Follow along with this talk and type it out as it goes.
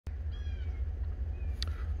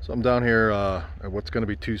So I'm down here at what's going to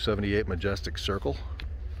be 278 Majestic Circle.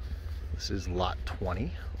 This is lot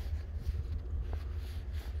 20.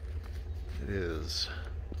 It is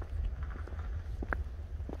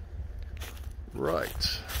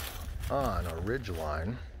right on a ridge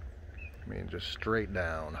line. I mean, just straight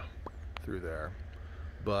down through there.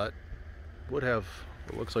 But would have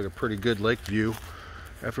what looks like a pretty good lake view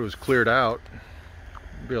after it was cleared out.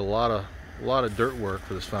 It'd be a lot of dirt work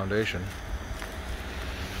for this foundation.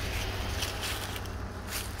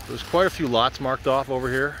 There's quite a few lots marked off over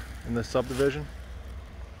here in this subdivision.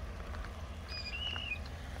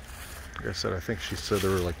 Like I said, I think she said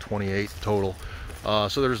there were like 28 total.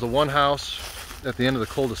 So there's the one house at the end of the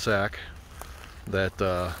cul-de-sac that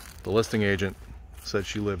the listing agent said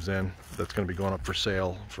she lives in. That's going to be going up for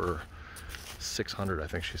sale for $600, I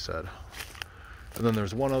think she said. And then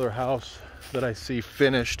there's one other house that I see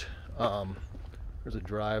finished. There's a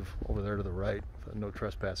drive over there to the right, no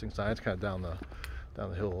trespassing sign. It's kind of down the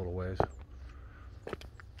hill a little ways.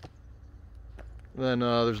 Then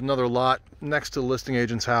there's another lot next to the listing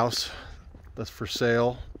agent's house that's for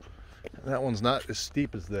sale. That one's not as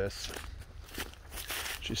steep as this.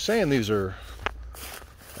 She's saying these are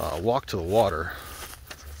walk to the water.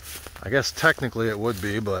 I guess technically it would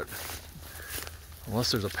be, but unless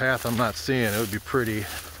there's a path I'm not seeing, it would be pretty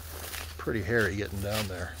hairy getting down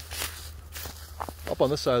there. Up on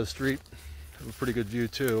this side of the street, have a pretty good view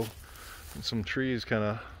too. And some trees kind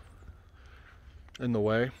of in the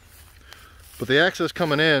way. But the access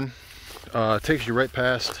coming in takes you right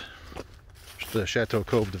past the Chateau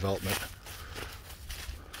Cove development.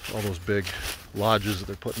 All those big lodges that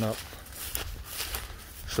they're putting up.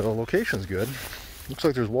 So the location's good. Looks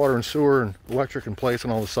like there's water and sewer and electric in place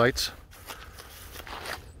on all the sites.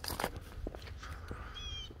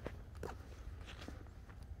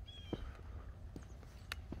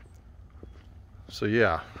 So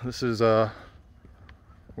yeah, this is where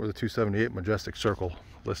the 278 Majestic Circle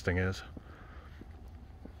listing is.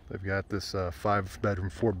 They've got this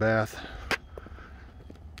 5-bedroom, 4-bath.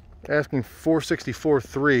 Asking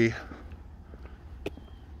 $464,300.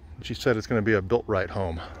 She said it's going to be a built-right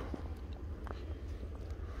home.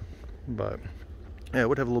 But yeah, it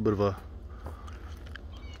would have a little bit of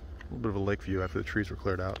a lake view after the trees were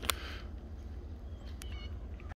cleared out.